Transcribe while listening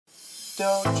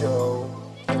Dojo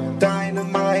and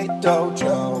Dynamite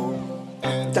Dojo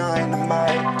and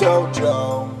Dynamite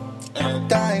Dojo and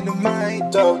Dynamite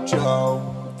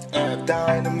Dojo and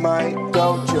Dynamite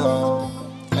Dojo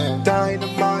and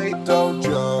Dynamite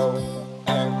Dojo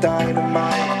and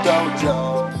Dynamite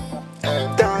Dojo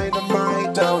and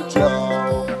Dynamite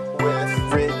Dojo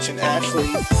with Rich and Ashley.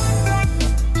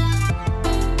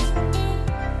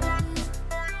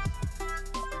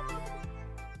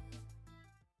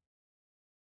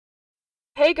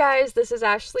 Hey guys, this is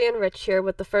Ashley and Rich here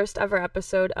with the first ever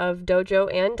episode of Dojo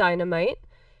and Dynamite.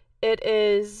 It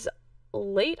is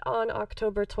late on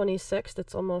October 26th.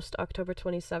 It's almost October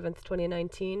 27th,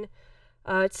 2019.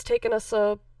 It's taken us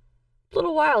a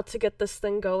little while to get this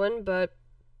thing going, but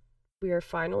we are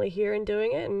finally here and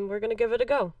doing it, and we're going to give it a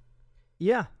go.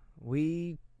 Yeah,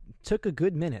 we took a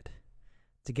good minute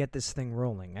to get this thing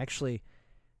rolling. Actually,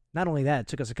 not only that, it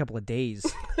took us a couple of days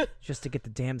just to get the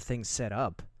damn thing set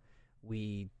up.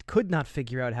 We could not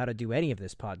figure out how to do any of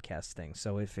this podcast thing,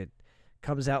 so if it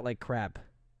comes out like crap,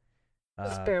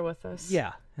 just bear with us.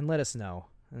 Yeah, and let us know,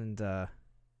 and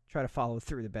try to follow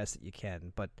through the best that you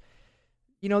can. But,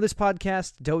 you know, this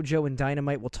podcast, Dojo and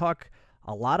Dynamite, will talk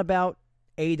a lot about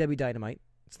AEW Dynamite.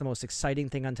 It's the most exciting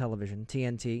thing on television,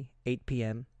 TNT, 8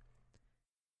 p.m.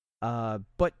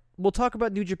 But we'll talk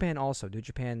about New Japan also. New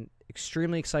Japan,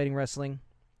 extremely exciting wrestling.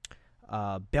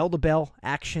 Bell-to-bell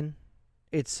action.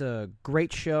 It's a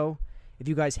great show. If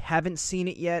you guys haven't seen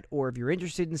it yet, or if you're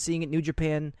interested in seeing it, New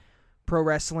Japan Pro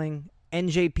Wrestling,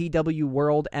 NJPW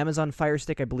World, Amazon Fire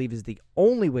Stick, I believe, is the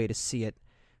only way to see it.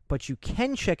 But you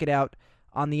can check it out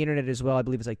on the internet as well. I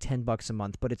believe it's like $10 a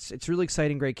month. But it's really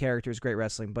exciting, great characters, great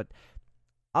wrestling. But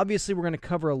obviously, we're going to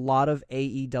cover a lot of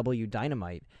AEW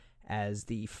Dynamite as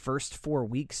the first 4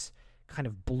 weeks kind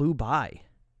of blew by.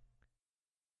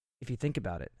 If you think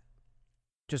about it,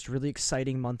 just really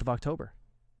exciting month of October.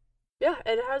 Yeah,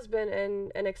 it has been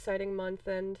an exciting month,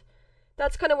 and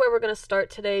that's kind of where we're going to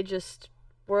start today. Just,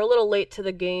 we're a little late to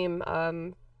the game.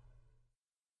 We're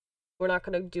not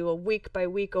going to do a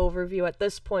week-by-week overview at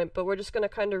this point, but we're just going to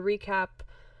kind of recap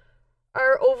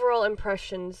our overall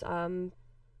impressions of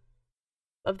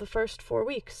the first 4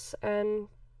 weeks. And,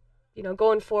 you know,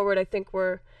 going forward, I think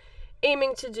we're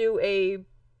aiming to do a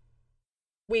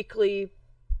weekly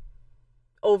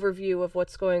overview of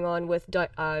what's going on with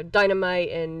Dynamite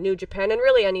and New Japan, and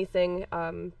really anything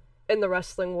in the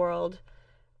wrestling world.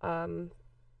 So on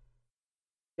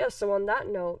that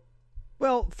note,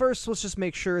 well, first, let's just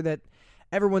make sure that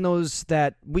everyone knows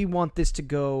that we want this to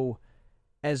go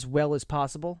as well as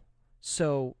possible.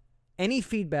 So any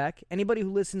feedback, anybody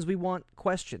who listens, we want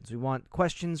questions. We want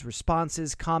questions,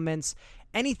 responses, comments,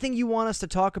 anything you want us to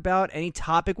talk about, any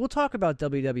topic. We'll talk about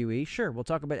WWE, sure. We'll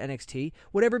talk about NXT.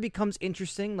 Whatever becomes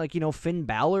interesting, like, you know, Finn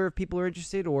Balor, if people are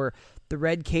interested, or the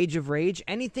Red Cage of Rage,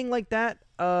 anything like that,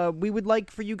 we would like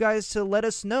for you guys to let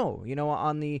us know. You know,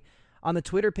 on the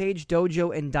Twitter page,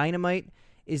 Dojo and Dynamite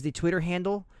is the Twitter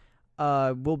handle.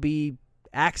 We'll be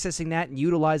accessing that and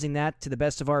utilizing that to the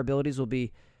best of our abilities. We'll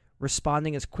be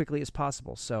responding as quickly as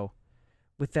possible. So,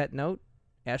 with that note,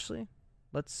 Ashley,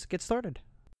 let's get started.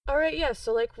 All right, yeah,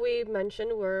 so like we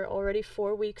mentioned, we're already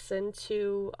 4 weeks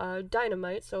into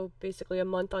Dynamite, so basically a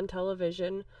month on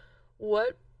television.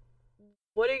 What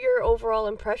are your overall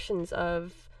impressions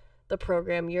of the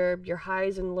program, your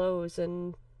highs and lows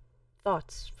and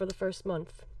thoughts for the first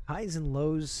month? Highs and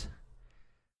lows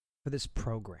for this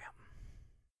program.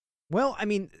 Well, I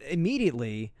mean,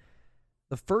 immediately,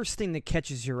 the first thing that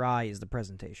catches your eye is the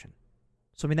presentation.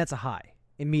 So, I mean, that's a high.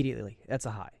 Immediately, that's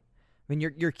a high. I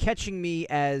mean, you're catching me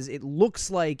as it looks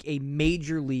like a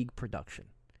major league production.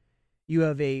 You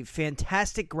have a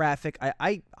fantastic graphic.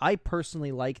 I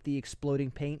personally like the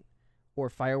exploding paint or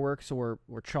fireworks or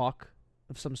chalk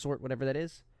of some sort, whatever that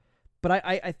is. But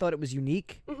I thought it was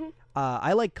unique. Mm-hmm.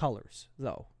 I like colors,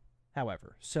 though,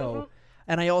 however. So,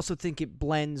 and I also think it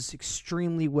blends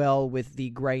extremely well with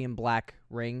the gray and black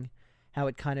ring, how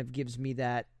it kind of gives me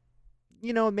that,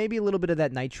 you know, maybe a little bit of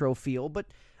that Nitro feel. But,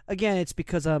 again, it's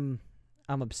because I'm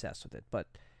obsessed with it. But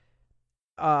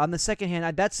on the second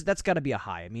hand, that's got to be a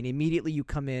high. I mean, immediately you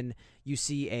come in, you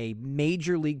see a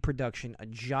major league production, a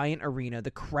giant arena. The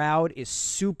crowd is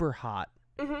super hot.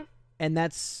 Mm-hmm. And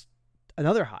that's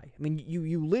another high. I mean,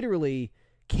 you literally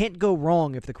can't go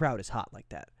wrong if the crowd is hot like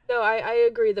that. No, I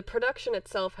agree. The production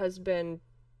itself has been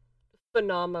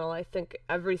phenomenal. I think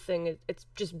everything, it's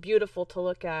just beautiful to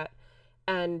look at.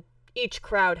 And each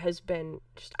crowd has been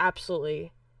just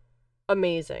absolutely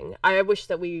amazing. I wish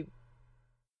that we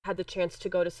had the chance to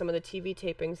go to some of the TV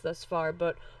tapings thus far,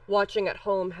 but watching at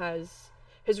home has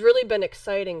really been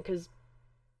exciting because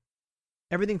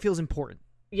everything feels important.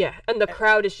 Yeah, and the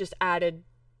crowd is just added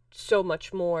so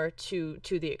much more to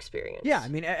the experience. Yeah, I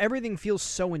mean, everything feels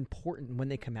so important when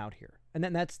they come out here. And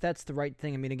then that's the right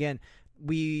thing. I mean, again,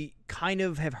 we kind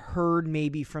of have heard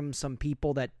maybe from some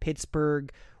people that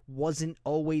Pittsburgh wasn't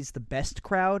always the best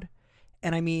crowd.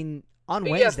 And I mean, on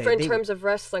Wednesday... Yeah, in terms of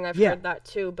wrestling, I've heard that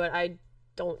too, but I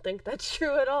don't think that's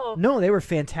true at all. No, they were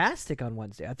fantastic on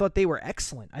Wednesday. I thought they were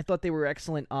excellent. I thought they were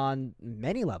excellent on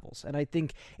many levels. And I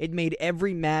think it made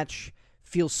every match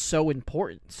feel so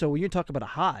important. So when you're talking about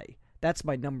a high, that's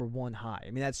my number one high.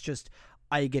 I mean, that's just,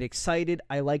 I get excited.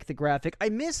 I like the graphic. I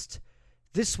missed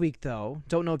this week, though.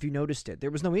 Don't know if you noticed it.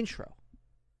 There was no intro.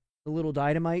 The little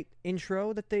Dynamite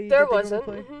intro that they... There that they wasn't.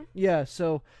 play. Mm-hmm. Yeah,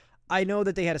 so I know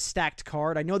that they had a stacked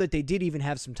card. I know that they did even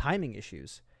have some timing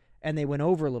issues, and they went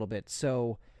over a little bit.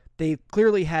 So they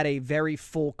clearly had a very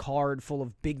full card full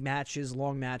of big matches,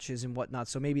 long matches, and whatnot.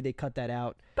 So maybe they cut that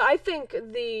out. But I think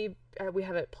we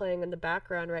have it playing in the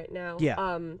background right now.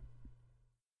 Yeah.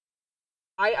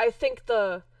 I think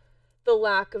the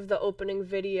lack of the opening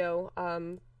video,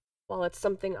 while it's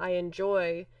something I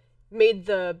enjoy, made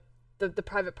the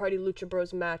Private Party Lucha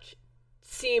Bros match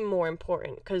seem more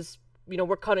important because, you know,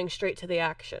 we're cutting straight to the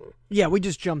action. Yeah, we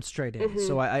just jumped straight in. Mm-hmm.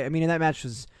 So, I mean, that match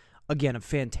was, again, a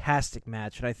fantastic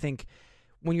match. And I think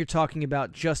when you're talking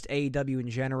about just AEW in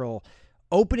general,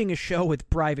 opening a show with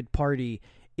Private Party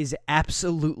is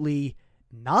absolutely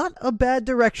not a bad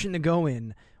direction to go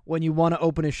in when you want to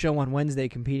open a show on Wednesday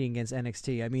competing against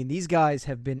NXT. I mean, these guys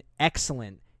have been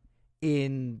excellent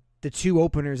in the two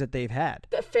openers that they've had.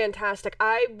 Fantastic.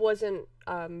 I wasn't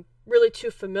really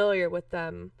too familiar with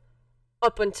them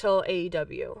up until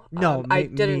AEW. No, I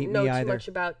didn't know either. too much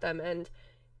about them, and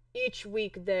each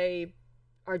week they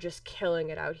are just killing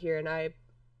it out here, and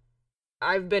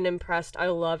I've been impressed. I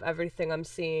love everything I'm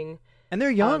seeing. And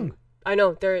they're young. I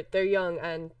know, they're young,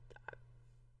 and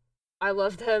I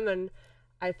love them, and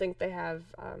I think they have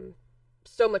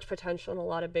so much potential and a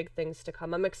lot of big things to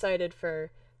come. I'm excited for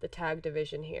the tag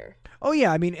division here. Oh,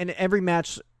 yeah. I mean, and every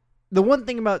match, the one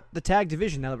thing about the tag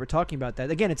division, now that we're talking about that,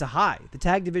 again, it's a high. The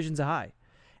tag division's a high.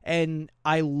 And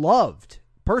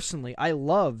personally, I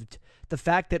loved the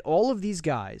fact that all of these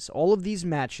guys, all of these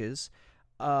matches,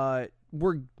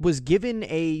 was given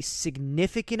a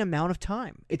significant amount of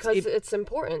time. Because it's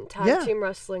important. Tag team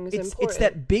wrestling is important. It's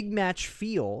that big match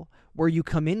feel where you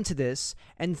come into this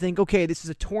and think, okay, this is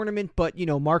a tournament, but, you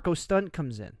know, Marco Stunt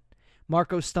comes in.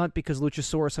 Marco Stunt, because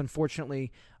Luchasaurus,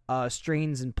 unfortunately,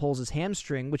 strains and pulls his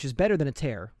hamstring, which is better than a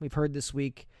tear. We've heard this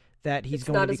week that he's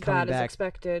going to be coming back. Not as bad as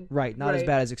expected. Right, not as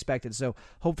bad as expected. So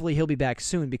hopefully he'll be back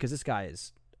soon because this guy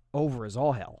is over as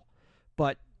all hell.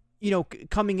 But, you know,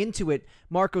 coming into it,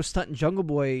 Marco Stunt and Jungle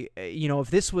Boy, you know, if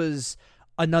this was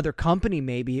another company,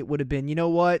 maybe it would have been, you know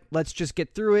what, let's just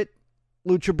get through it.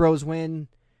 Lucha Bros win.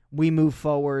 We move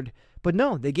forward. But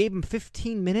no, they gave him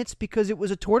 15 minutes because it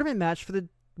was a tournament match for the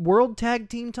World Tag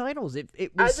Team titles. It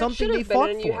was something they fought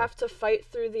for. And you have to fight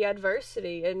through the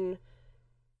adversity in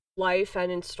life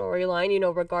and in storyline, you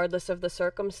know, regardless of the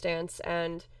circumstance.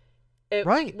 And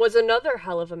it was another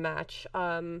hell of a match.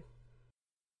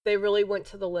 They really went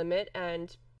to the limit,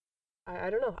 and I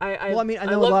don't know. I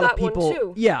know a lot of people.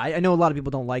 Too. Yeah, I know a lot of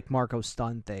people don't like Marco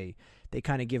Stunt. They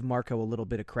kind of give Marco a little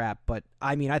bit of crap, but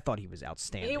I mean, I thought he was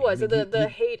outstanding. He was. I mean, the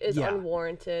hate is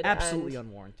unwarranted. Absolutely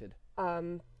unwarranted.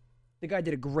 The guy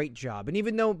did a great job. And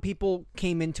even though people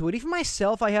came into it, even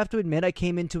myself, I have to admit, I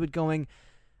came into it going,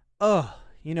 oh,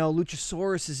 you know,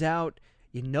 Luchasaurus is out.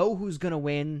 You know who's going to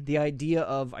win. The idea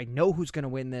of, I know who's going to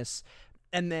win this.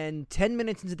 And then 10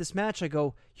 minutes into this match, I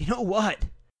go, you know what?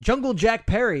 Jungle Jack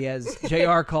Perry, as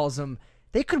JR calls him,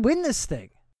 they could win this thing.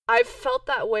 I've felt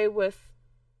that way with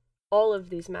all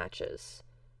of these matches.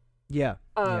 Yeah.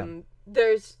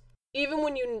 There's, even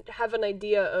when you have an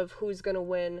idea of who's going to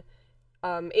win,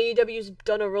 AEW's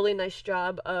done a really nice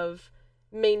job of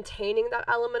maintaining that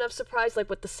element of surprise,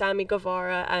 like with the Sammy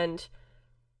Guevara and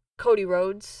Cody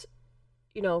Rhodes.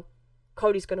 You know,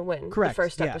 Cody's going to win. Correct. The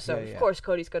first episode. Yeah. Of course,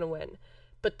 Cody's going to win.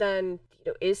 But then, you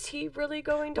know, is he really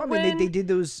going to win? I mean, they did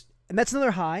those, and that's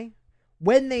another high.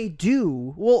 When they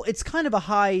do, well, it's kind of a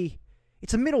high.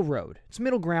 It's a middle road. It's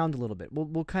middle ground a little bit.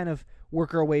 We'll kind of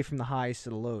work our way from the highs to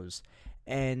the lows.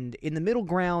 And in the middle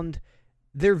ground,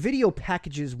 their video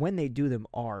packages, when they do them,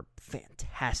 are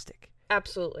fantastic.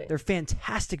 Absolutely. They're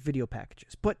fantastic video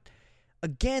packages. But,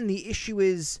 again, the issue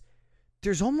is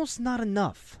there's almost not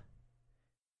enough.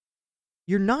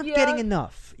 You're not getting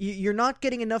enough. You're not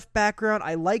getting enough background.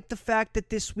 I like the fact that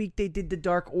this week they did the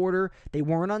Dark Order. They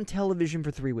weren't on television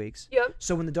for 3 weeks. Yep.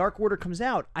 So when the Dark Order comes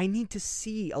out, I need to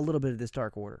see a little bit of this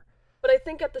Dark Order. But I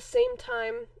think at the same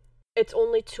time, it's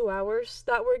only 2 hours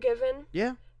that we're given.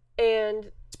 Yeah.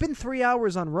 And been 3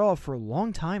 hours on Raw for a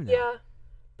long time now. Yeah.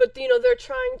 But, they're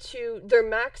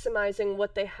maximizing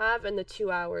what they have in the 2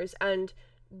 hours, and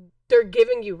they're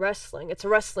giving you wrestling. It's a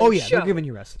wrestling show. They're giving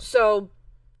you wrestling. So,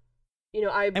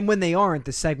 And when they aren't,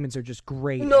 the segments are just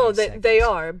great. No, they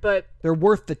are, but... They're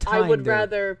worth the time. I would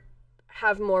rather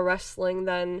have more wrestling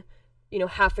than,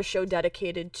 half a show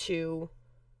dedicated to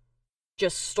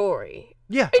just story.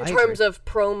 Yeah, in terms of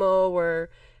promo or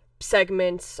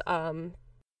segments,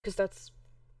 because that's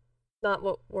not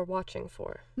what we're watching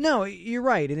for. No, you're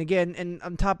right. And again, and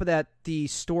on top of that, the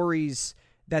stories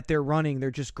that they're running,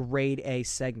 they're just grade A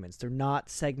segments. They're not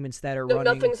segments that are running...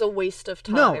 Nothing's a waste of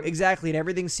time. No, exactly. And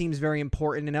everything seems very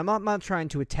important. And I'm not trying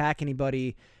to attack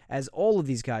anybody, as all of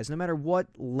these guys, no matter what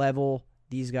level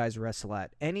these guys wrestle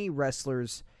at, any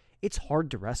wrestlers, it's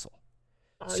hard to wrestle.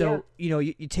 So,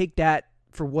 you take that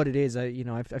for what it is.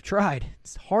 I've tried.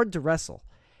 It's hard to wrestle.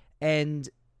 And,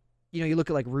 you look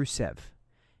at like Rusev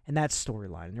and that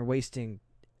storyline, and they're wasting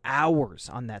hours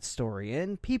on that story.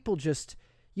 And people just,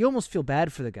 you almost feel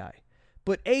bad for the guy.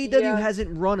 But AEW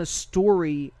hasn't run a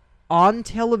story on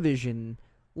television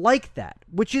like that,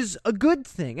 which is a good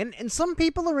thing. And some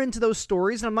people are into those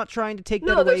stories, and I'm not trying to take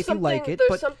that away if you like it.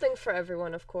 There's something for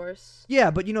everyone, of course. Yeah,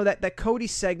 but that Cody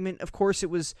segment, of course, it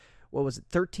was,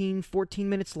 13, 14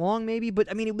 minutes long maybe? But,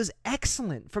 it was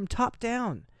excellent from top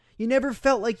down. You never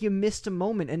felt like you missed a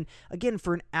moment. And, again,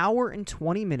 for an hour and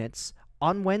 20 minutes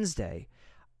on Wednesday,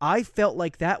 I felt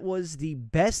like that was the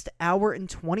best hour and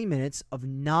 20 minutes of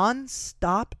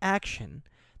non-stop action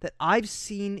that I've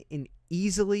seen in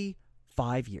easily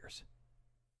 5 years.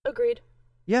 Agreed.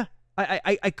 Yeah.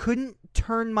 I couldn't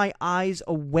turn my eyes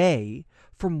away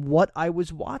from what I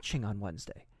was watching on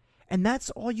Wednesday. And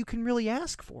that's all you can really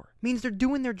ask for. It means they're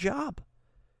doing their job.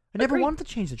 I never wanted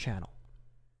to change the channel.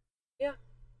 Yeah.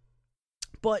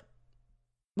 But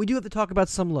we do have to talk about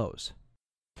some lows.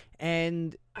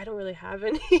 And I don't really have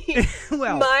any.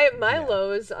 Well, my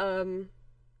lows, I'm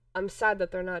sad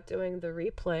that they're not doing the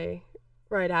replay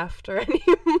right after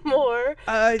anymore,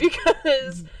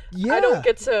 because I don't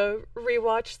get to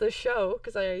rewatch the show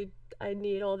because I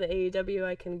need all the AEW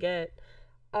I can get.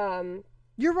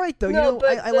 You're right, though.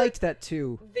 I liked that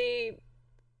too.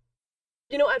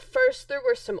 At first there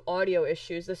were some audio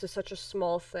issues. This is such a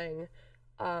small thing,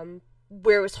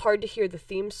 where it was hard to hear the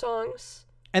theme songs.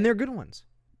 And they're good ones.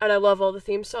 And I love all the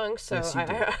theme songs, so yes,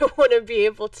 I want to be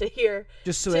able to hear.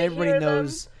 Just so everybody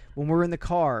knows when we're in the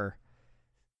car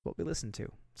what we listen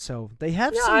to. So they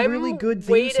have some really good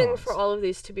theme songs. I'm waiting for all of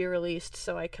these to be released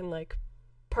so I can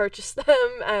purchase them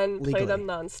and play them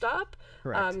nonstop,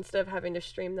 instead of having to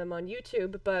stream them on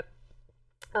YouTube. But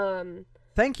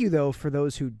thank you though for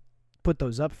those who put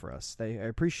those up for us. I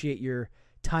appreciate your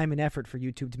time and effort for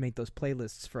YouTube to make those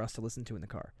playlists for us to listen to in the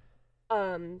car.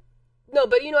 No,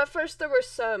 but at first there were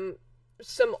some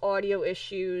audio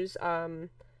issues, some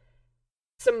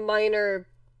minor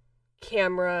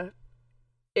camera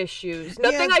issues.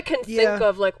 Nothing I can think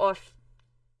of off.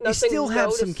 They still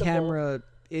have some noticeable. Camera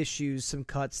issues, some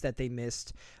cuts that they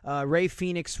missed. Ray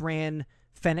Phoenix ran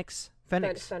Phoenix.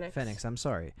 I'm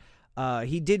sorry.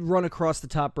 He did run across the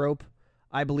top rope,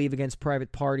 I believe, against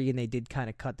Private Party, and they did kind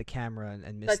of cut the camera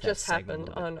and miss that. That just happened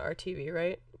on our TV,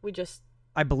 right?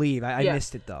 I believe. I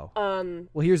missed it, though.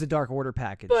 Well, here's the Dark Order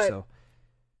package, so...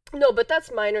 No, but that's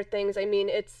minor things.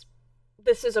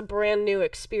 This is a brand new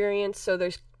experience, so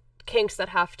there's kinks that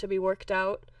have to be worked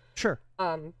out. Sure.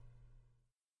 I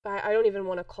don't even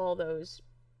want to call those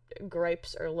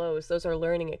gripes or lows. Those are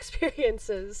learning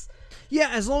experiences. Yeah,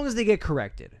 as long as they get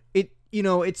corrected.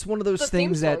 It's one of those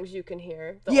things that... The theme songs you can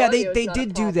hear. They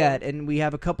did do that, and we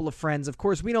have a couple of friends. Of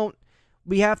course,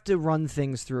 we have to run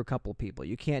things through a couple people.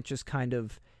 You can't just kind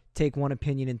of take one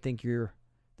opinion and think you're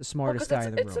the smartest guy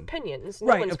in the room. It's opinions.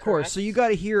 Right, of course. So you got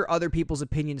to hear other people's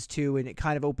opinions too, and it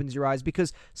kind of opens your eyes,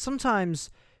 because sometimes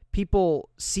people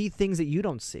see things that you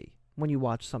don't see when you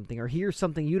watch something, or hear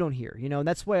something you don't hear. And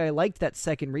that's why I liked that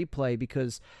second replay,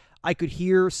 because I could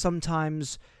hear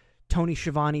sometimes Tony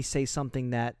Schiavone say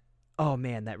something that, oh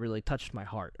man, that really touched my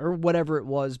heart, or whatever it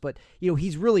was. But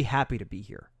he's really happy to be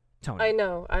here, Tony. I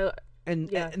know. And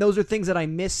those are things that I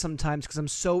miss sometimes because I'm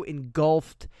so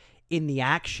engulfed in the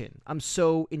action. I'm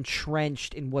so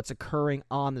entrenched in what's occurring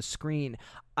on the screen.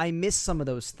 I miss some of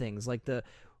those things, like the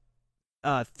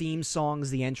theme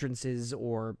songs, the entrances,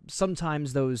 or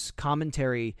sometimes those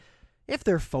commentary, if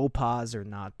they're faux pas or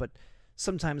not, but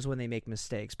sometimes when they make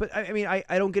mistakes. But I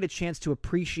don't get a chance to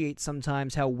appreciate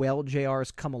sometimes how well JR's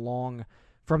come along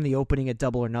from the opening at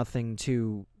Double or Nothing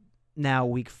to now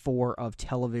week 4 of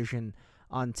television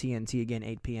on TNT, again,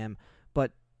 8 p.m.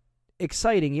 But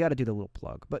exciting, you got to do the little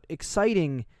plug, but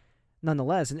exciting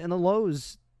nonetheless. And the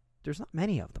lows, there's not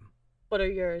many of them. What are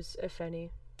yours, if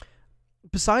any?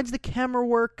 Besides the camera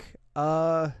work,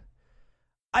 I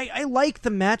like the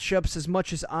matchups as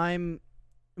much as I'm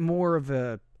more of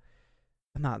a.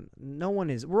 I'm not. No one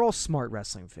is. We're all smart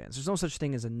wrestling fans. There's no such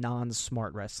thing as a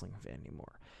non-smart wrestling fan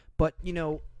anymore. But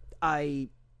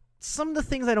some of the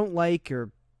things I don't like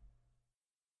are.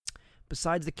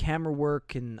 Besides the camera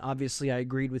work, and obviously I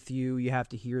agreed with you. You have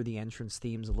to hear the entrance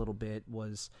themes a little bit.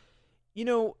 Was,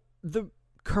 the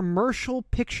commercial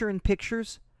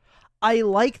picture-in-pictures. I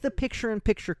like the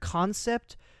picture-in-picture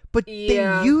concept, but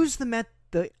they use them at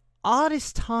the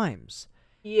oddest times.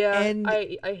 Yeah, and,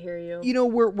 I hear you.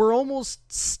 We're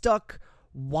almost stuck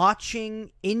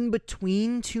watching in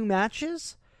between two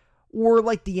matches, or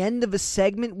like the end of a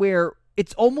segment where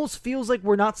it almost feels like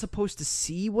we're not supposed to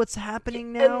see what's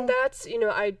happening now. And that's,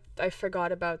 I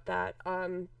forgot about that.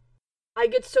 I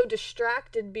get so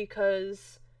distracted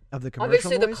because of the commercial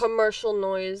obviously noise? the commercial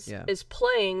noise is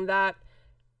playing that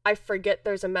I forget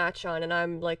there's a match on, and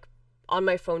I'm like on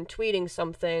my phone tweeting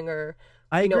something or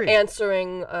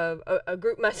answering a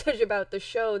group message about the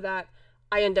show that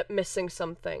I end up missing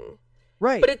something.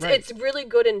 Right. But it's really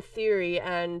good in theory,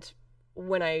 and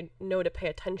when I know to pay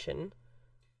attention,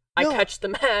 I catch the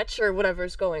match or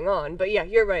whatever's going on. But yeah,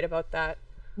 you're right about that.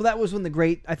 Well, that was when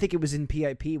I think it was in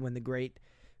PIP when the great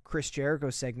Chris Jericho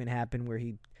segment happened where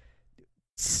he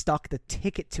stuck the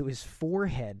ticket to his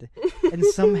forehead and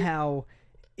somehow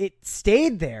it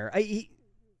stayed there.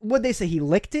 What'd they say? He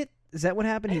licked it? Is that what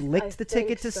happened? He licked the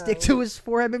ticket to stick to his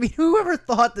forehead? I mean, whoever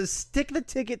thought to stick the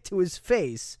ticket to his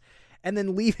face and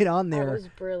then leave it on there? That was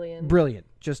brilliant. Brilliant.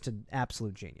 Just an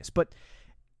absolute genius. But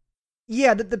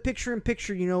yeah, the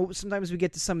picture-in-picture, sometimes we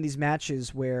get to some of these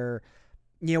matches where,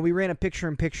 we ran a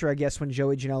picture-in-picture, I guess, when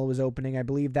Joey Janela was opening. I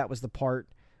believe that was the part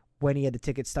when he had the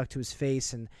ticket stuck to his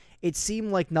face, and it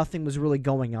seemed like nothing was really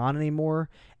going on anymore.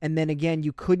 And then again,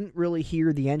 you couldn't really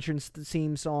hear the entrance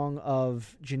theme song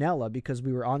of Janela because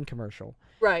we were on commercial.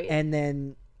 Right. And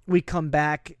then we come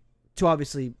back to,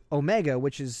 obviously, Omega,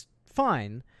 which is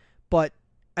fine, but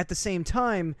at the same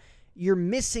time, you're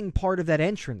missing part of that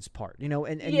entrance part,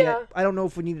 and yet I don't know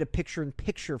if we needed a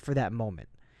picture-in-picture for that moment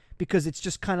because it's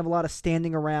just kind of a lot of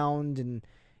standing around and,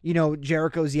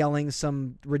 Jericho's yelling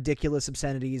some ridiculous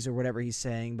obscenities or whatever he's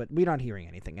saying, but we're not hearing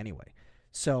anything anyway.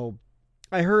 So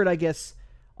I heard, I guess,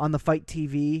 on the Fight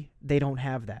TV, they don't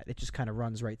have that. It just kind of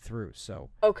runs right through. So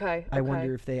okay. I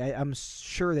wonder if I'm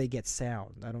sure they get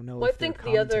sound. I don't know well, if I think their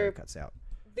commentary cuts out.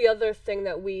 The other thing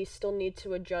that we still need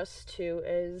to adjust to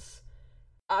is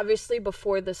obviously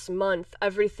before this month,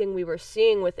 everything we were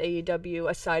seeing with AEW,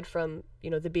 aside from,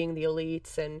 being the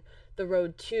Elites and the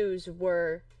Road 2s,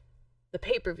 were the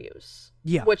pay-per-views.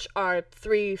 Yeah. Which are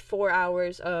 3-4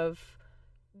 hours of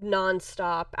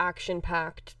non-stop,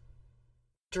 action-packed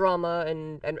drama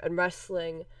and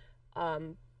wrestling.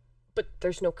 But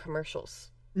there's no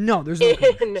commercials. No, there's no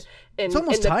commercials. It's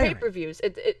almost tiring. The pay-per-views.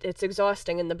 It's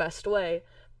exhausting in the best way.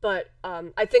 But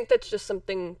I think that's just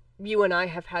something you and I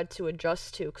have had to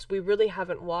adjust to because we really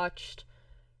haven't watched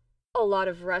a lot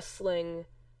of wrestling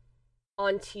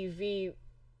on TV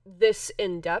this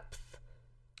in depth.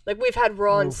 Like we've had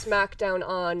Raw and SmackDown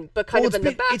on, but kind of in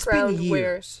the background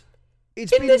where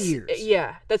it's been years.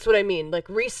 Yeah, that's what I mean. Like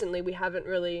recently, we haven't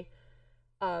really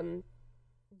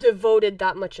devoted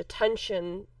that much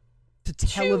attention to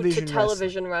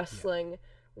television wrestling,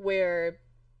 where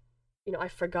I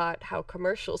forgot how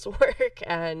commercials work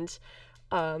and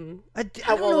I don't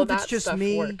how know all if of it's that just stuff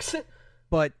me, works.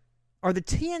 but are the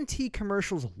TNT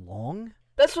commercials long?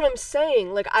 That's what I'm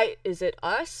saying. Like, is it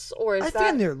us or is I that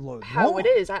think they're long. how it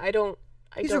is? I don't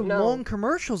These are know. long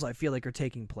commercials. I feel like are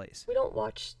taking place. We don't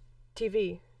watch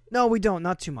TV. No, we don't.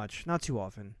 Not too much. Not too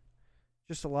often.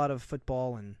 Just a lot of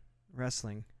football and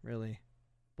wrestling. Really,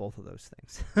 both of those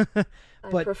things.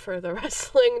 I prefer the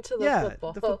wrestling to the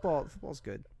football. The football's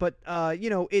good. But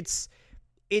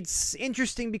it's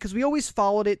interesting because we always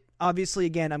followed it. Obviously,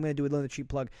 again, I'm going to do another cheap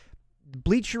plug. The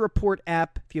Bleacher Report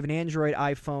app. If you have an Android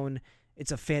iPhone,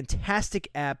 it's a fantastic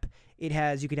app. It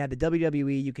has, you can add the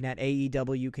WWE, you can add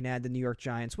AEW, you can add the New York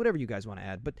Giants, whatever you guys want to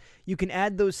add. But you can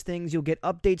add those things. You'll get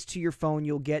updates to your phone.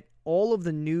 You'll get all of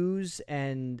the news,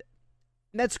 and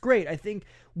that's great. I think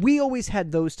we always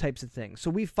had those types of things. So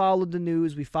we followed the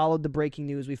news, we followed the breaking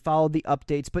news, we followed the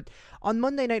updates. But on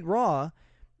Monday Night Raw,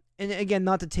 and again,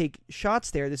 not to take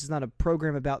shots there, this is not a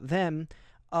program about them,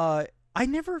 I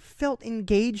never felt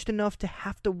engaged enough to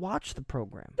have to watch the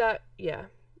program. Yeah.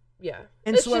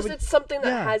 And it's so just it's something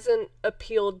that hasn't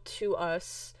appealed to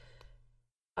us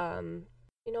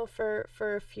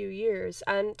for a few years,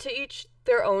 and to each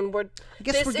their own. I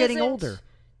guess we're getting older.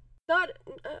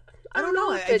 I don't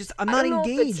know. if I'm not I don't know if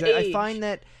it's engaged. I age. find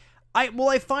that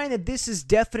I find that this is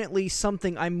definitely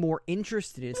something I'm more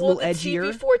interested in. It's a Well, little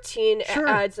edgier. the TV-14 Sure.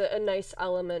 adds a nice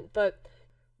element, but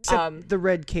Except the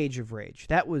Red Cage of Rage.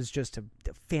 That was just a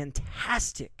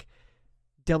fantastic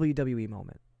WWE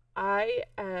moment. I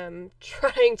am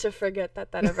trying to forget that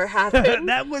ever happened.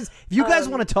 That was. If you guys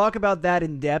want to talk about that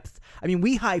in depth, I mean,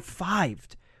 we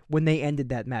high-fived when they ended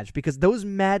that match because those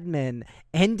madmen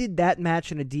ended that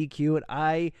match in a DQ, and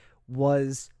I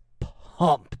was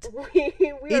pumped.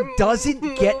 It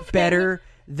doesn't get better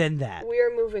than that. We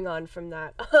are moving on from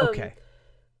that. Okay.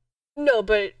 No,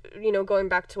 but going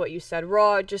back to what you said,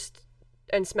 Raw and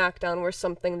SmackDown were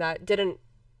something that didn't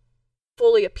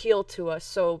fully appeal to us.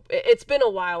 So it's been a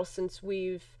while since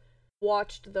we've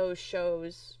watched those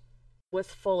shows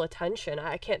with full attention.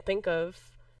 I can't think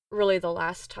of really the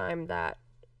last time that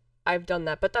I've done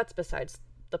that, but that's besides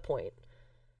the point.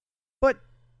 But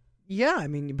yeah, I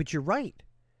mean, but you're right.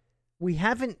 We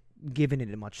haven't given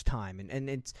it much time, and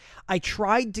it's. I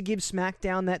tried to give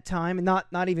SmackDown that time, and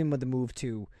not even with the move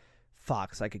to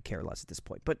Fox. I could care less at this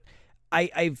point. But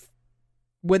I've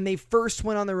when they first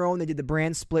went on their own, they did the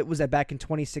brand split. Was that back in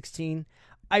 2016?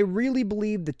 I really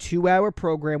believe the 2-hour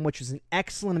program, which is an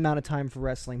excellent amount of time for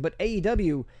wrestling, but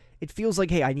AEW, it feels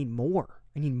like, hey, I need more.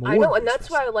 I need more. I know, of and this that's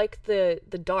why I like the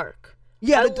dark.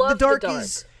 Yeah, I the love dark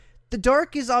is. The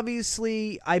dark is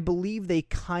obviously, I believe they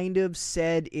kind of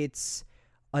said it's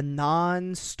a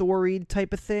non-storied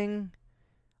type of thing.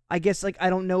 I guess, I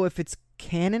don't know if it's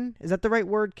canon. Is that the right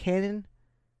word? Canon?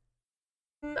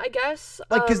 I guess.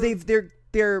 Because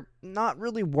they're not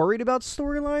really worried about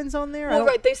storylines on there. Well,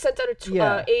 right. They sent out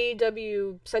Yeah.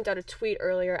 AEW sent out a tweet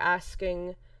earlier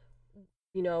asking,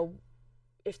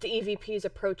 if the EVPs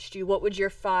approached you, what would your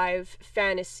 5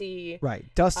 fantasy... Right.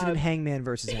 Dustin and Hangman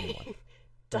versus anyone.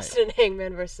 Dustin and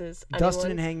Hangman versus anyone.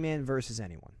 Dustin and Hangman versus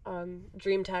anyone.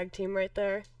 Dream tag team right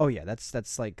there. Oh, yeah.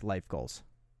 That's like life goals.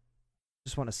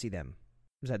 Just want to see them.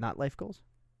 Is that not life goals?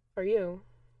 For you.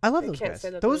 I love I those can't guys. say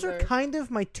that Those those are are- kind of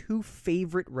my 2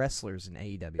 favorite wrestlers in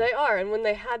AEW. They are, and when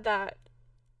they had that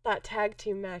tag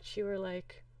team match, you were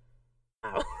like,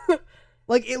 "Ow!"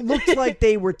 It looked like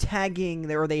they were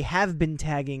tagging, or they have been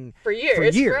tagging for years, for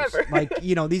years.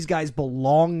 forever. These guys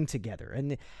belong together.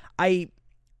 And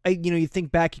you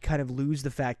think back, you kind of lose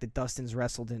the fact that Dustin's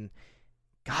wrestled in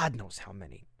God knows how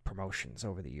many promotions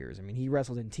over the years. I mean, he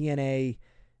wrestled in TNA,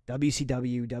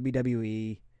 WCW,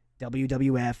 WWE,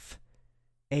 WWF,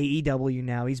 AEW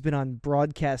now. He's been on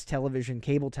broadcast television,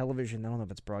 cable television. I don't know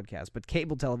if it's broadcast, but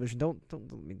cable television. Don't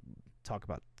let me talk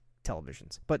about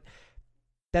televisions. But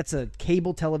that's a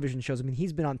cable television shows. I mean,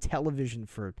 he's been on television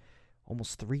for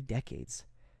almost 3 decades.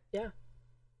 Yeah.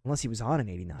 Unless he was on in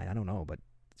 '89, I don't know, but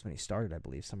that's when he started, I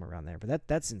believe, somewhere around there. But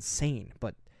that's insane.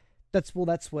 But that's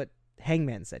what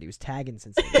Hangman said. He was tagging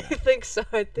since '89. I think so.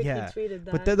 I think Yeah. he tweeted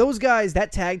that. But those guys,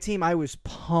 that tag team, I was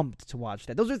pumped to watch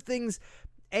that. Those are things,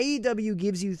 AEW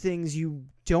gives you things you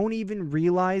don't even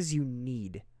realize you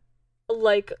need.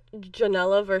 Like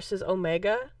Janela versus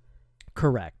Omega.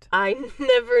 Correct. I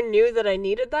never knew that I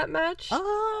needed that match,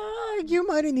 You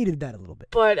might have needed that a little bit.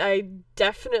 but I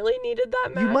definitely needed that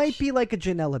match. You might be like a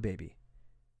Janela baby.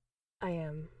 I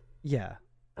am. Yeah.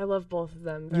 I love both of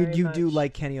them You very do much.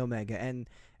 like Kenny Omega and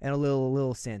a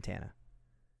little Santana.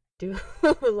 do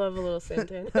love a little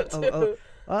Santana too.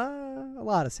 A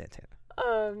lot of Santana.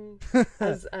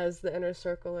 As the inner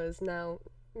circle is now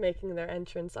making their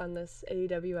entrance on this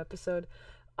AEW episode.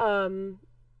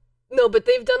 No, but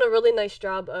they've done a really nice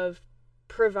job of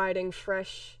providing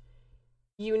fresh,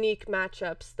 unique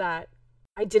matchups that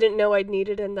I didn't know I'd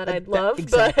needed and that I'd love,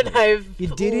 exactly. but I've You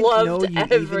didn't loved know you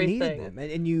everything. even needed them.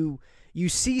 And you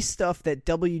see stuff that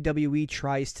WWE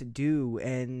tries to do,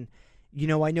 and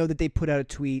I know that they put out a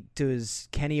tweet, does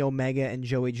Kenny Omega and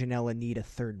Joey Janela need a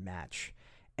 3rd match?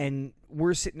 And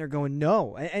we're sitting there going,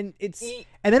 no. And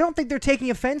I don't think they're taking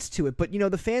offense to it, but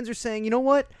the fans are saying, you know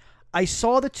what? I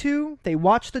saw the 2, they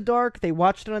watched The Dark, they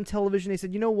watched it on television, they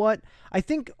said, you know what? I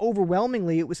think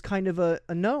overwhelmingly it was kind of a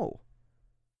no.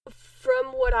 From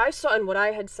what I saw and what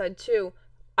I had said too,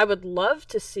 I would love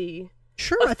to see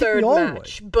Sure, a I think third we all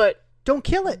match, would. but Don't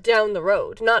kill it. down the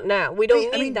road, not now. We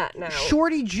don't I need mean, that now.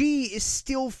 Shorty G is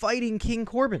still fighting King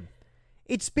Corbin.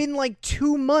 It's been like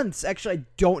 2 months. Actually, I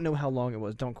don't know how long it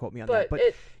was. Don't quote me on that. But,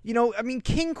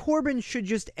 King Corbin should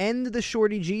just end the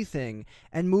Shorty G thing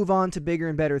and move on to bigger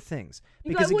and better things.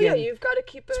 Because, again, you've got to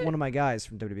keep it. it's one of my guys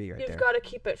from WWE right there. You've got to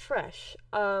keep it fresh.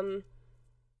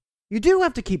 You do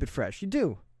have to keep it fresh. You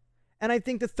do. And I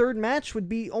think the 3rd match would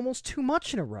be almost too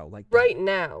much in a row like that. Right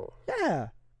now. Yeah.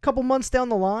 Couple months down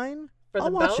the line, For the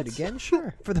I'll watch belt? it again,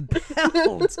 sure. For the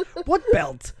belt. What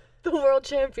belt? The world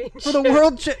championship. For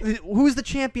the who's the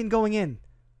champion going in?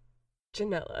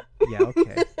 Janela. Yeah,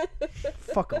 okay.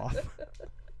 Fuck off.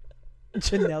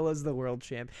 Janela's the world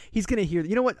champ. He's gonna hear.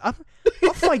 You know what? I'll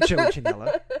fight Joey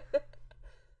Janela.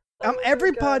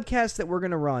 Every podcast that we're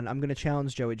gonna run, I'm gonna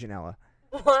challenge Joey Janela.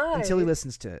 Why? Until he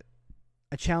listens to it.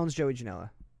 I challenge Joey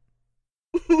Janela.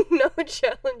 No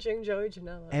challenging Joey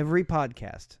Janela. Every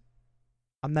podcast.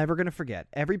 I'm never gonna forget.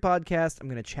 Every podcast, I'm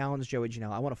gonna challenge Joey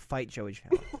Janela. I want to fight Joey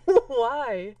Janela.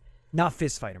 Why? Not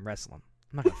fist fight him, wrestle him.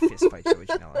 I'm not gonna fist fight Joey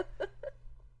Janela.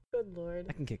 Good lord.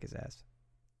 I can kick his ass.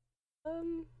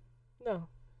 No.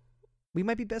 We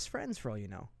might be best friends for all you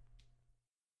know.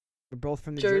 We're both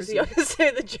from New Jersey. Jersey. I was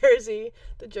gonna say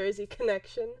the Jersey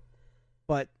connection.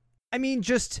 But I mean,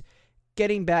 just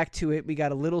getting back to it, we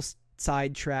got a little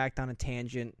sidetracked on a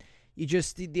tangent. You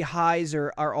just the highs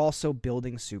are also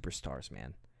building superstars,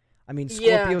 man. I mean,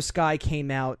 Scorpio Sky came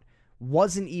out,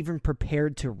 wasn't even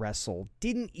prepared to wrestle,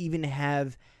 didn't even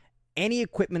have any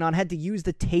equipment on, had to use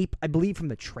the tape, I believe, from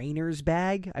the trainer's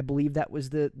bag. I believe that was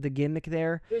the gimmick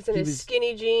there. He was in his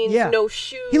skinny jeans, no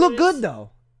shoes. He looked good,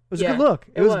 though. It was a good look.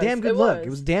 It was a damn good look. Was. It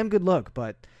was a damn good look,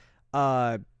 but,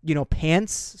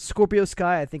 pants, Scorpio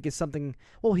Sky, I think is something,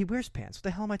 well, he wears pants. What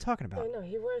the hell am I talking about? I know,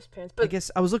 he wears pants, but I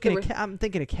guess I was looking I'm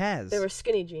thinking of Kaz. They were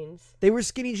skinny jeans. They were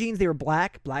skinny jeans. They were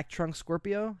black trunk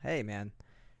Scorpio. Hey, man.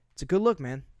 It's a good look,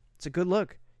 man. It's a good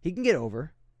look. He can get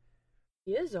over.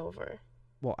 He is over.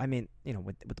 Well, I mean,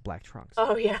 with the black trunks.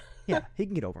 Oh, yeah. Yeah, he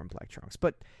can get over in black trunks.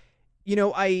 But,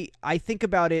 I think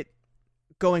about it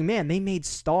going, man, they made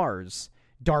stars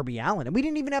Darby Allin. And we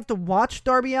didn't even have to watch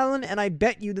Darby Allin, and I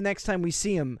bet you the next time we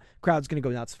see him, crowd's going to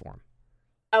go nuts for him.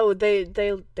 Oh, they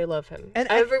love him. And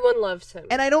everyone loves him.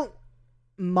 And I don't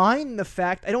mind the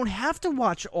fact I don't have to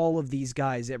watch all of these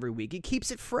guys every week. It keeps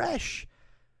it fresh.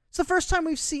 It's the first time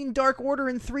we've seen Dark Order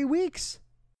in 3 weeks.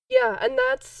 Yeah, and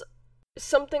that's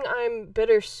something I'm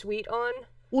bittersweet on.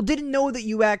 Well, didn't know that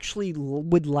you actually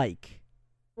would like.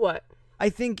 What? I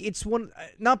think it's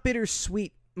not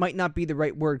bittersweet might not be the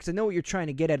right word, because I know what you're trying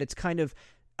to get at. It's kind of,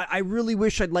 I really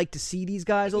wish I'd like to see these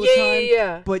guys all the time.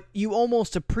 Yeah. But you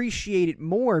almost appreciate it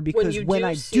more because when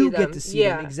I do get to see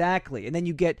them, exactly. And then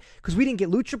you get, because we didn't get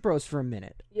Lucha Bros for a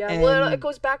minute. Yeah, well, it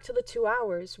goes back to the 2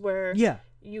 hours where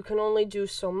you can only do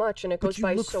so much, and it goes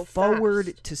by so fast. But you look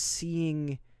forward to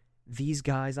seeing these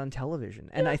guys on television.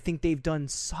 And I think they've done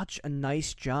such a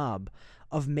nice job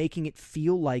of making it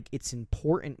feel like it's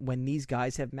important when these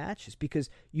guys have matches, because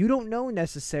you don't know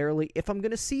necessarily if I'm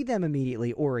going to see them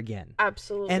immediately or again.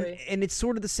 Absolutely. And it's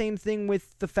sort of the same thing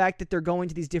with the fact that they're going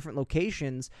to these different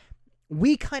locations.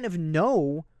 We kind of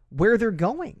know where they're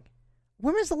going.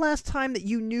 When was the last time that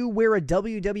you knew where a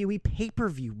WWE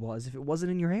pay-per-view was if it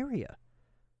wasn't in your area?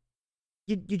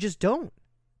 You just don't.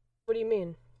 What do you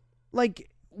mean? Like,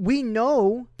 we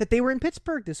know that they were in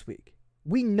Pittsburgh this week.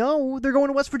 We know they're going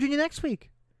to West Virginia next week.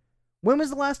 When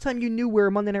was the last time you knew where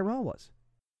Monday Night Raw was?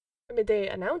 I mean, they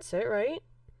announce it, right?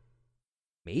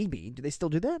 Maybe. Do they still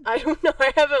do that? I don't know.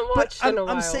 I haven't watched in a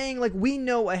while. I'm saying, like, we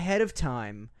know ahead of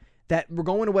time that we're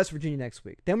going to West Virginia next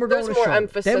week. Then we're going to more Charlotte.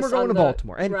 emphasis Then we're going to on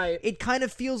Baltimore. And right. It kind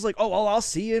of feels like, oh, well, I'll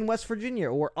see you in West Virginia,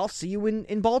 or I'll see you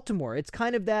in Baltimore. It's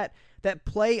kind of that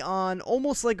play on,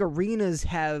 almost like arenas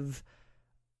have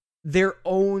their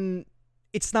own,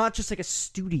 it's not just like a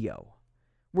studio.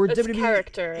 Where it's WWE,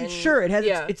 character. And, sure, it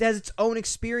has its own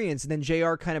experience. And then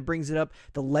JR kind of brings it up.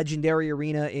 The legendary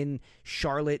arena in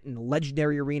Charlotte and the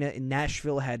legendary arena in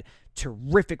Nashville had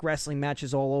terrific wrestling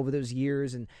matches all over those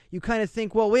years. And you kind of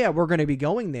think, well, yeah, we're going to be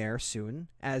going there soon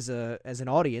as an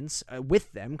audience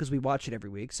with them, because we watch it every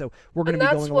week. So we're going to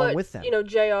be going along with them. You know,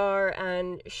 JR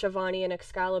and Shivani and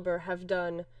Excalibur have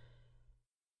done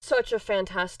such a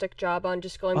fantastic job on,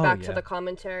 just going back to the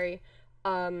commentary.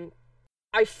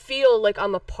 I feel like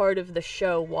I'm a part of the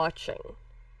show watching,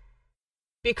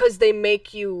 because they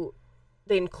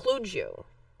include you.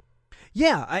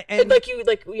 Yeah,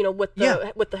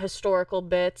 with the historical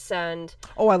bits and.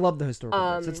 Oh, I love the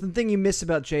historical bits. That's the thing you miss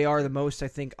about JR the most, I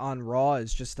think, on Raw,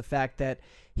 is just the fact that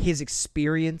his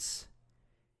experience,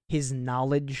 his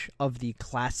knowledge of the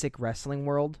classic wrestling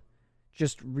world,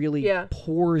 just really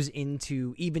pours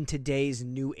into even today's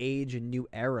new age and new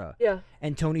era. Yeah.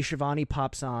 And Tony Schiavone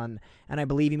pops on, and I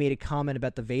believe he made a comment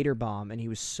about the Vader Bomb, and he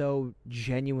was so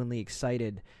genuinely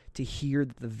excited to hear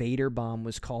that the Vader Bomb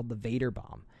was called the Vader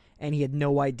Bomb, and he had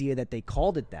no idea that they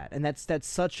called it that. And that's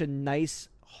such a nice,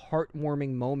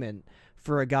 heartwarming moment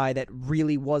for a guy that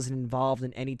really wasn't involved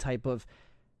in any type of,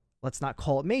 let's not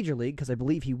call it major league, because I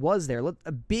believe he was there,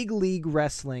 a big league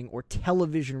wrestling or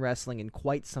television wrestling in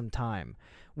quite some time,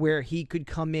 where he could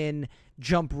come in,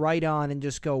 jump right on, and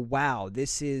just go, wow,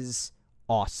 this is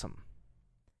awesome.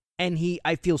 And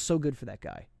I feel so good for that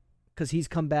guy because he's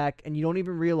come back, and you don't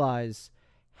even realize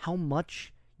how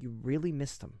much you really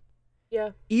missed him.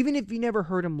 Yeah. Even if you never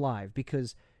heard him live,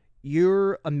 because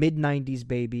you're a mid-'90s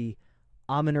baby,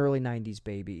 I'm an early 90s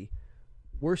baby.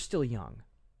 We're still young,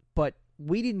 but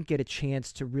we didn't get a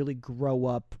chance to really grow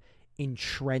up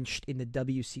entrenched in the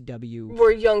WCW.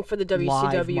 We're young for the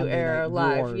live WCW Monday era Night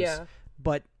live, Wars, yeah.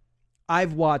 But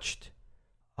I've watched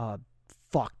a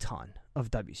fuck ton of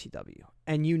WCW,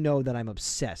 and you know that I'm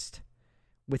obsessed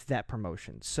with that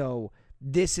promotion. So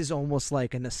this is almost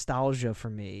like a nostalgia for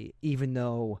me, even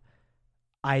though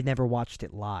I never watched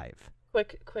it live.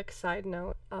 Quick side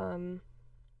note.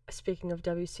 Speaking of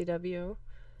WCW,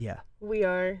 Yeah. we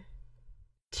are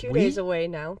 2 days away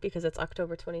now because it's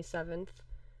October 27th.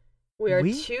 We are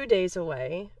 2 days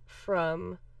away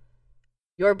from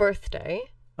your birthday.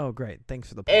 Oh, great. Thanks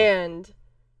for the plug. And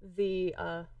the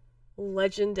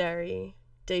legendary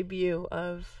debut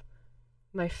of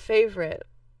my favorite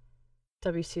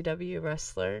WCW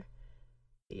wrestler,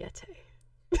 Yeti.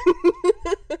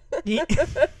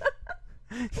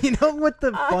 You know what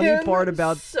the funny part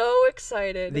about so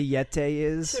excited the Yeti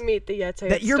is? To meet the Yeti.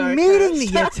 That you're Starrcast. meeting the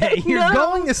Yeti. You're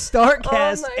going to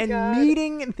Starrcast Oh and God.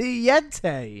 meeting the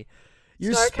Yeti.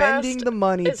 You're Starrcast spending the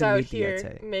money is to out meet the here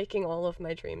Yeti. making all of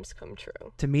my dreams come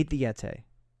true. To meet the Yeti.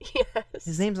 Yes.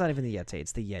 His name's not even the Yeti,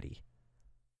 it's the Yeti.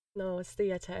 No, it's the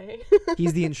Yeti.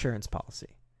 He's the insurance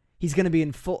policy. He's going to be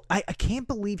in full... I can't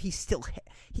believe he's still...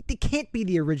 They can't be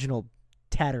the original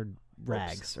tattered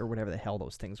rags or whatever the hell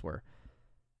those things were.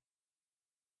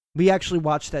 We actually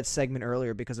watched that segment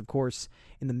earlier because, of course,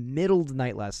 in the middle of the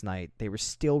night last night, they were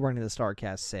still running the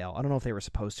Starrcast sale. I don't know if they were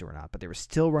supposed to or not, but they were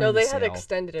still running the sale. No, they had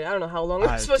extended it. I don't know how long it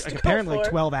was supposed to go apparently for. Like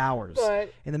 12 hours.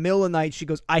 But In the middle of the night, she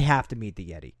goes, I have to meet the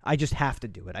Yeti. I just have to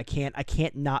do it. I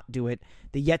can't not do it.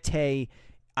 The Yeti,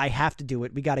 I have to do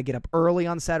it. We got to get up early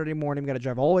on Saturday morning. We got to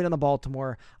drive all the way down to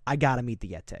Baltimore. I got to meet the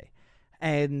Yeti.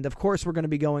 And, of course, we're going to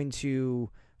be going to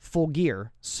Full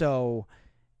Gear. So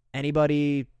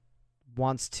anybody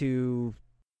wants to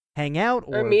hang out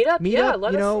or meet up,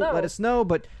 let us know.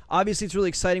 But obviously it's really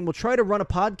exciting. We'll try to run a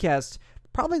podcast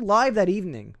probably live that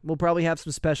evening. We'll probably have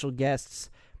some special guests,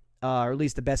 or at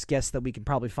least the best guests that we can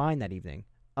probably find that evening.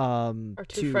 Our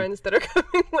two friends that are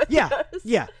coming with us.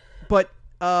 Yeah. But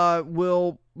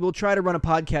we'll try to run a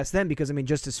podcast then because, I mean,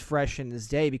 just as fresh in this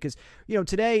day because, you know,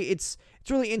 today it's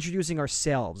really introducing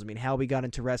ourselves. I mean, how we got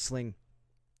into wrestling.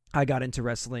 I got into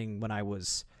wrestling when I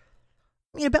was,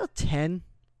 about 10.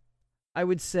 I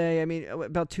would say,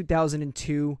 about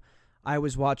 2002, I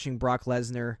was watching Brock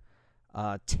Lesnar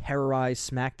terrorize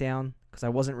SmackDown because I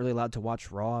wasn't really allowed to watch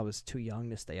Raw. I was too young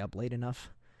to stay up late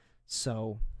enough.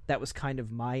 So that was kind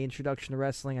of my introduction to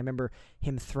wrestling. I remember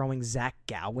him throwing Zach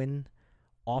Gowen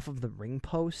off of the ring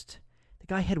post. The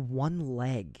guy had one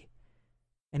leg,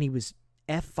 and he was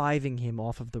F5ing him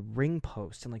off of the ring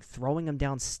post and, throwing him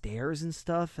downstairs and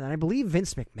stuff. And I believe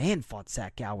Vince McMahon fought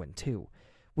Zach Gowen, too,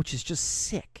 which is just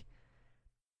sick.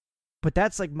 But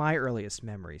that's my earliest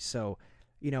memory. So,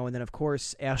 and then of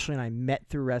course, Ashley and I met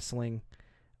through wrestling,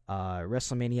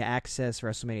 WrestleMania Access,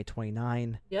 WrestleMania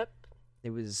 29. Yep.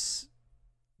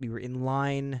 We were in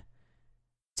line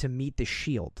to meet the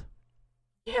Shield.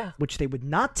 Yeah. Which they would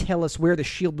not tell us where the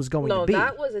Shield was going to be. No,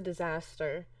 that was a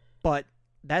disaster. But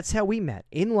that's how we met.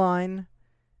 In line.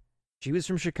 She was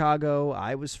from Chicago.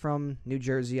 I was from New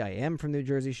Jersey. I am from New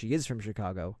Jersey. She is from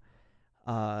Chicago.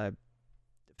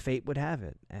 Fate would have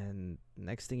it, and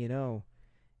next thing you know,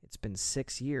 it's been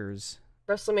 6 years.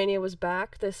 WrestleMania was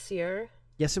back this year.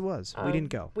 Yes, it was. We didn't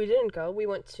go. We didn't go. We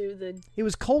went to the... It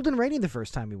was cold and rainy the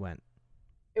first time we went.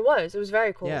 It was. It was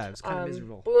very cold. Yeah, it was kind of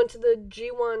miserable. We went to the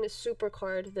G1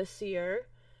 Supercard this year.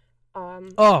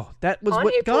 That was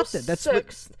what April got it. That's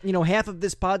 6th. what, half of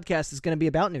this podcast is going to be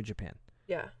about New Japan.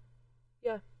 Yeah.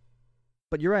 Yeah.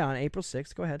 But you're right, on April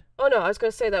 6th. Go ahead. Oh, no, I was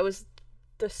going to say that was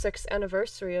the 6th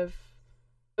anniversary of...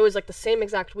 It was the same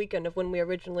exact weekend of when we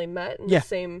originally met. And the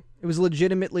same... It was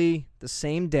legitimately the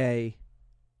same day,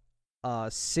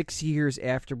 6 years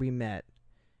after we met.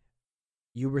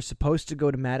 You were supposed to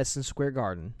go to Madison Square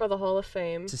Garden. For the Hall of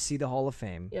Fame. To see the Hall of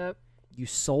Fame. Yep. You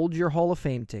sold your Hall of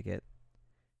Fame ticket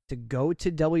to go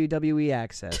to WWE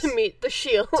Access. To meet the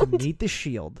Shield. To meet the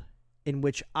Shield. In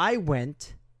which I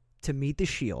went to meet the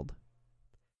Shield.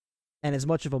 And as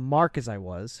much of a mark as I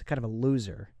was, kind of a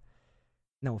loser...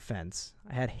 No offense.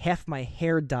 I had half my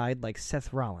hair dyed like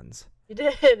Seth Rollins. You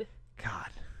did. God.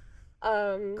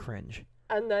 Cringe.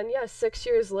 And then, 6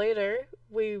 years later,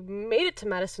 we made it to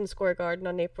Madison Square Garden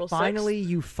on April 6th.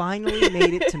 You finally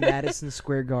made it to Madison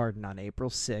Square Garden on April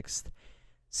 6th.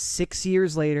 6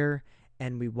 years later,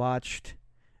 and we watched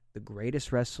the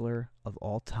greatest wrestler of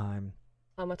all time,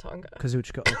 Tamatonga.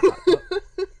 Kazuchika Okada.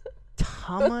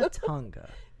 Tama Tonga.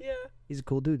 Yeah, He's a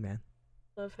cool dude, man.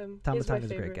 love him. Tama He's my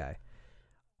Tonga's a great favorite. guy.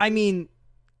 I mean,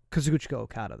 Kazuchika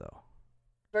Okada, though.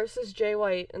 Versus Jay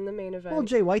White in the main event. Well,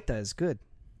 Jay White does good.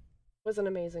 Was an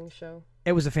amazing show.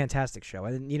 It was a fantastic show.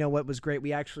 And you know what was great?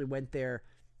 We actually went there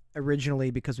originally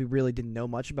because we really didn't know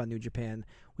much about New Japan.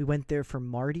 We went there for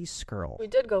Marty Scurll. We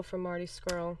did go for Marty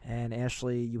Scurll. And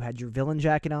Ashley, you had your villain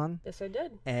jacket on. Yes, I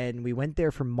did. And we went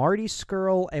there for Marty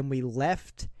Scurll, and we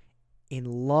left in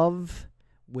love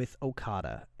with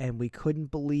Okada. And we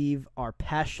couldn't believe our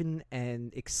passion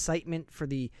and excitement for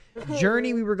the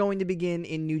journey we were going to begin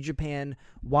in New Japan,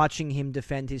 watching him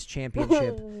defend his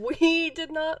championship. We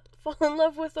did not fall in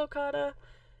love with Okada.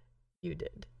 You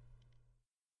did.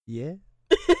 Yeah?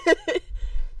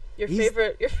 your He's-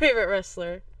 favorite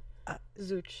wrestler, Uh,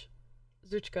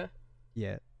 Zuchka.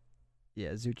 Yeah.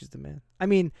 Yeah, Zuch is the man. I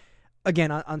mean,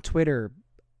 again, on Twitter,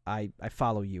 I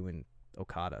follow you and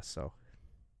Okada, so.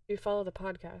 You follow the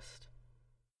podcast.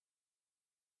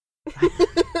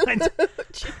 I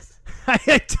Jeez.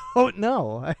 I don't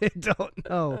know. I don't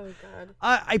know. Oh God.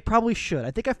 I probably should.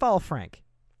 I think I follow Frank.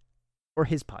 Or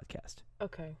his podcast.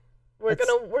 Okay. We're That's-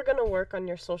 gonna work on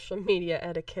your social media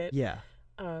etiquette. Yeah.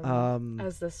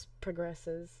 As this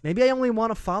progresses. Maybe I only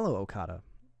want to follow Okada.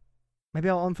 Maybe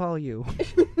I'll unfollow you.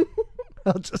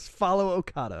 I'll just follow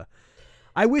Okada.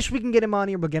 I wish we can get him on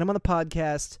here. We'll get him on the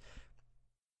podcast.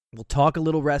 We'll talk a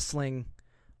little wrestling.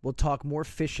 We'll talk more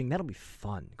fishing. That'll be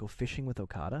fun. Go fishing with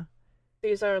Okada.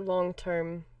 These are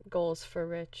long-term goals for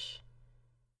Rich.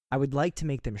 I would like to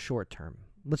make them short term.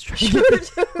 Let's try to, get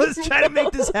this, let's try to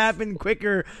make this happen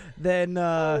quicker than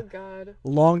Oh God.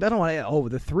 long. I don't want to. Oh,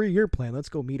 the 3-year plan. Let's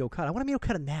go meet Okada. I want to meet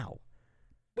Okada now.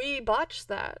 We botched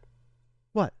that.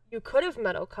 What? You could have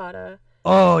met Okada.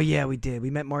 Oh yeah, we did.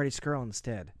 We met Marty Scurll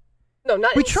instead. No,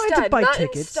 not We instead. tried to buy not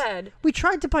tickets. Instead. We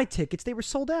tried to buy tickets. They were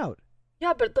sold out.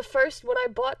 Yeah, but when I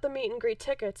bought the meet and greet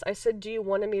tickets, I said, "Do you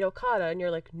want to meet Okada?" And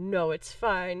you're like, "No, it's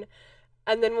fine."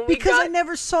 And then when we Because got, I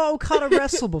never saw Okada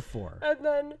wrestle before. and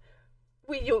then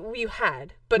you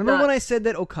had, but Remember not, when I said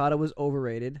that Okada was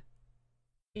overrated?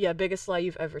 yeah, biggest lie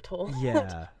you've ever told.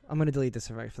 Yeah. I'm going to delete this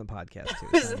right from the podcast,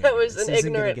 too. that was an This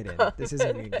isn't gonna ignorant get in. comment This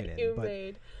isn't going to that get you in. But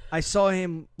made. I saw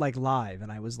him like live, and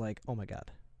I was like, oh my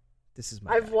God. This is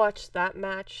my I've guy. watched that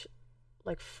match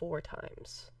like 4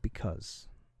 times. Because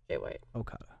Jay White.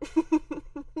 Okada.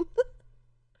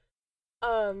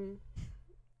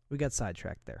 We got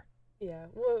sidetracked there. Yeah,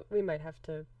 we might have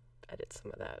to edit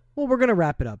some of that. Well, we're going to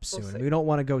wrap it up We'll soon. see. We don't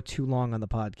want to go too long on the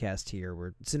podcast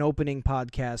here. It's an opening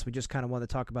podcast. We just kind of want to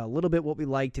talk about a little bit what we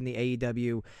liked in the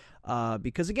AEW.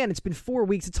 Because, again, it's been 4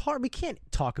 weeks. It's hard. We can't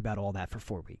talk about all that for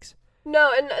 4 weeks.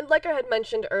 No, and like I had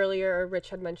mentioned earlier, or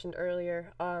Rich had mentioned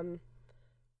earlier,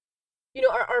 you know,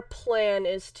 our plan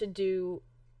is to do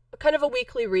kind of a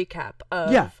weekly recap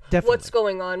of Yeah, definitely. what's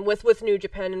going on with New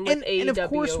Japan and with AEW. And of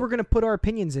course, we're going to put our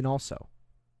opinions in also.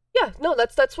 Yeah, no,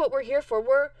 that's what we're here for.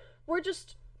 We're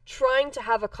just trying to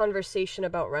have a conversation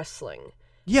about wrestling.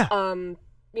 Yeah.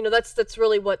 You know, that's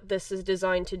really what this is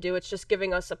designed to do. It's just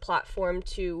giving us a platform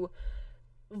to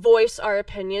voice our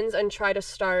opinions and try to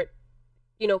start,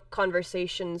 you know,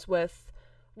 conversations with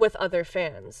other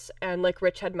fans. And like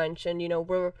Rich had mentioned,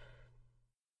 we're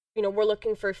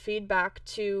looking for feedback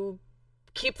to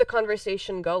keep the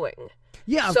conversation going.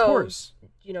 Yeah, of So, course.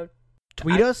 You know,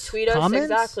 Tweet us, comments.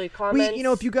 exactly, comments.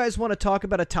 If you guys want to talk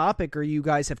about a topic or you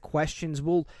guys have questions,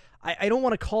 I don't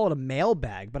want to call it a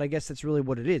mailbag, but I guess that's really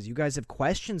what it is. You guys have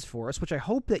questions for us, which I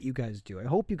hope that you guys do. I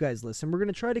hope you guys listen. We're going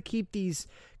to try to keep these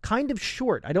kind of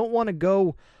short. I don't want to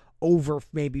go over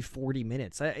maybe 40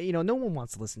 minutes. No one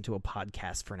wants to listen to a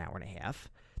podcast for an hour and a half.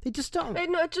 They just don't.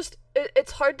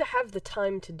 It's hard to have the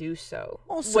time to do so.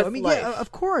 Also, with life. yeah,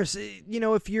 of course.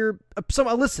 If you're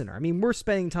a listener, we're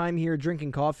spending time here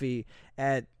drinking coffee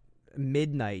at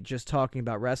midnight just talking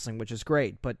about wrestling, which is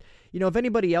great. But, if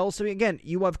anybody else, again,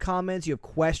 you have comments, you have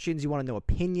questions, you want to know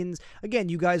opinions. Again,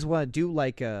 you guys want to do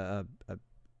like a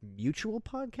mutual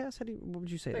podcast? What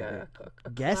would you say? A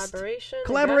guest? collaboration?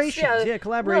 Collaboration. I guess, Yeah,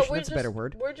 collaboration. No, That's a better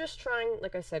word. We're just trying,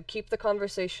 like I said, keep the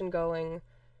conversation going,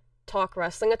 talk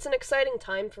wrestling. It's an exciting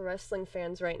time for wrestling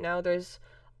fans right now. There's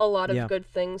a lot of good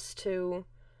things to,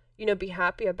 be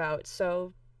happy about.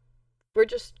 So we're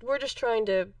just trying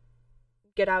to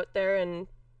get out there and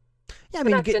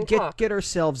get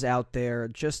ourselves out there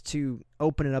just to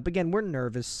open it up. Again, we're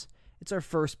nervous. It's our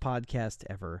first podcast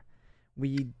ever.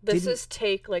 This is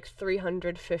take like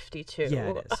 352. Yeah,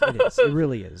 it is. It is. It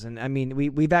really is. And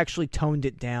we've actually toned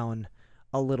it down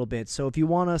a little bit. So if you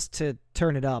want us to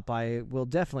turn it up, I will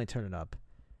definitely turn it up.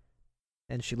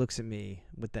 And she looks at me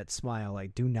with that smile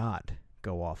like, do not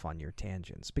go off on your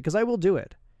tangents. Because I will do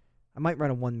it. I might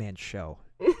run a one-man show.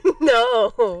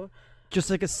 No. Just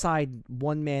like a side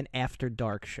one-man after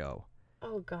dark show.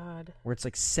 Oh, God. Where it's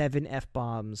like 7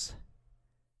 F-bombs.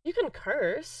 You can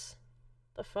curse.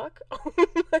 The fuck?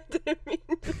 I didn't mean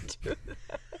to do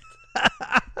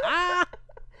that.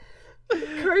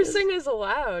 Cursing is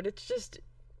allowed. It's just,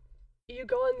 you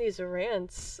go on these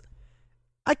rants.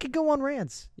 I could go on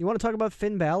rants. You want to talk about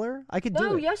Finn Balor? I could do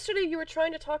No, it. yesterday you were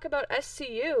trying to talk about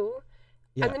SCU,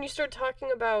 Yeah. and then you started talking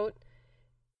about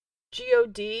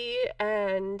GOD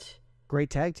and Great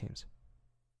tag teams.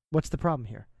 What's the problem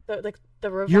here?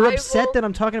 the revival. You're upset that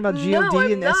I'm talking about GOD no,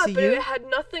 I'm and not, SCU? But it had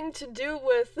nothing to do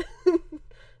with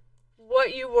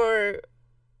what you were.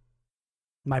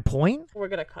 My point? We're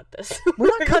gonna cut this. We're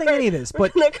not cutting any of this,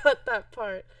 but we're gonna cut that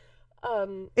part.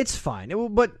 It's fine.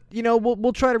 But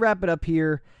we'll try to wrap it up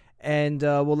here, and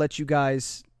we'll let you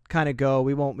guys kind of go.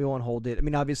 We won't hold it. I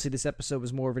mean, obviously this episode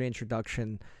was more of an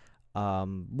introduction.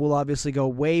 We'll obviously go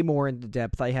way more into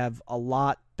depth. I have a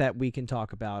lot that we can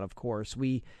talk about. Of course,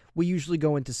 we usually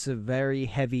go into some very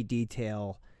heavy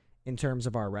detail in terms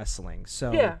of our wrestling.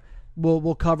 So yeah.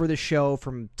 We'll cover the show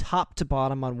from top to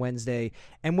bottom on Wednesday.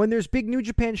 And when there's big New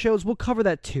Japan shows, we'll cover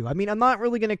that too. I mean, I'm not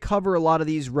really going to cover a lot of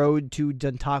these Road to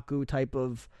Dontaku type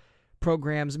of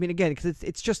programs. I mean, again, because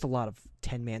it's just a lot of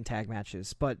 10-man tag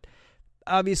matches. But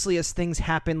obviously, as things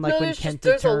happen, like when Kenta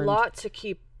there's turned... a lot to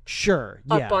keep Sure,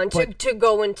 yeah. up on, to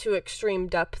go into extreme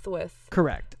depth with.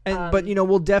 Correct. But,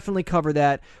 we'll definitely cover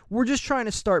that. We're just trying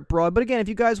to start broad. But again, if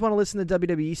you guys want to listen to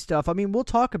WWE stuff, I mean, we'll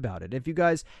talk about it. If you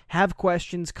guys have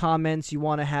questions, comments, you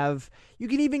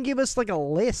can even give us like a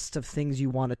list of things you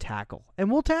want to tackle.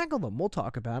 And we'll tackle them. We'll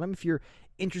talk about them. If you're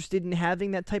interested in having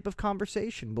that type of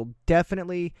conversation, we'll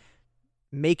definitely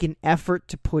make an effort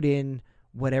to put in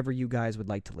whatever you guys would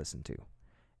like to listen to.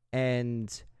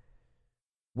 And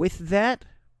with that,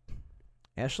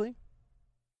 Ashley,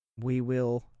 we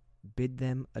will bid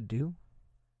them adieu.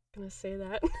 Gonna say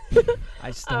that.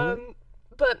 I stole it.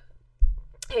 But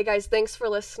hey guys, thanks for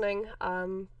listening.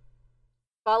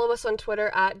 Follow us on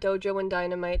Twitter at Dojo and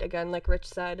Dynamite. Again, like Rich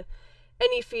said,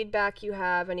 any feedback you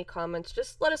have, any comments,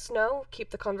 just let us know. Keep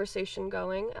the conversation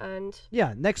going. And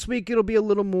yeah, next week it'll be a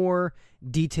little more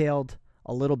detailed,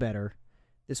 a little better.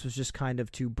 This was just kind of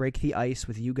to break the ice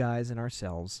with you guys and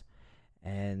ourselves,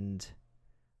 and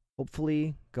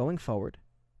hopefully going forward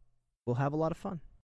we'll have a lot of fun.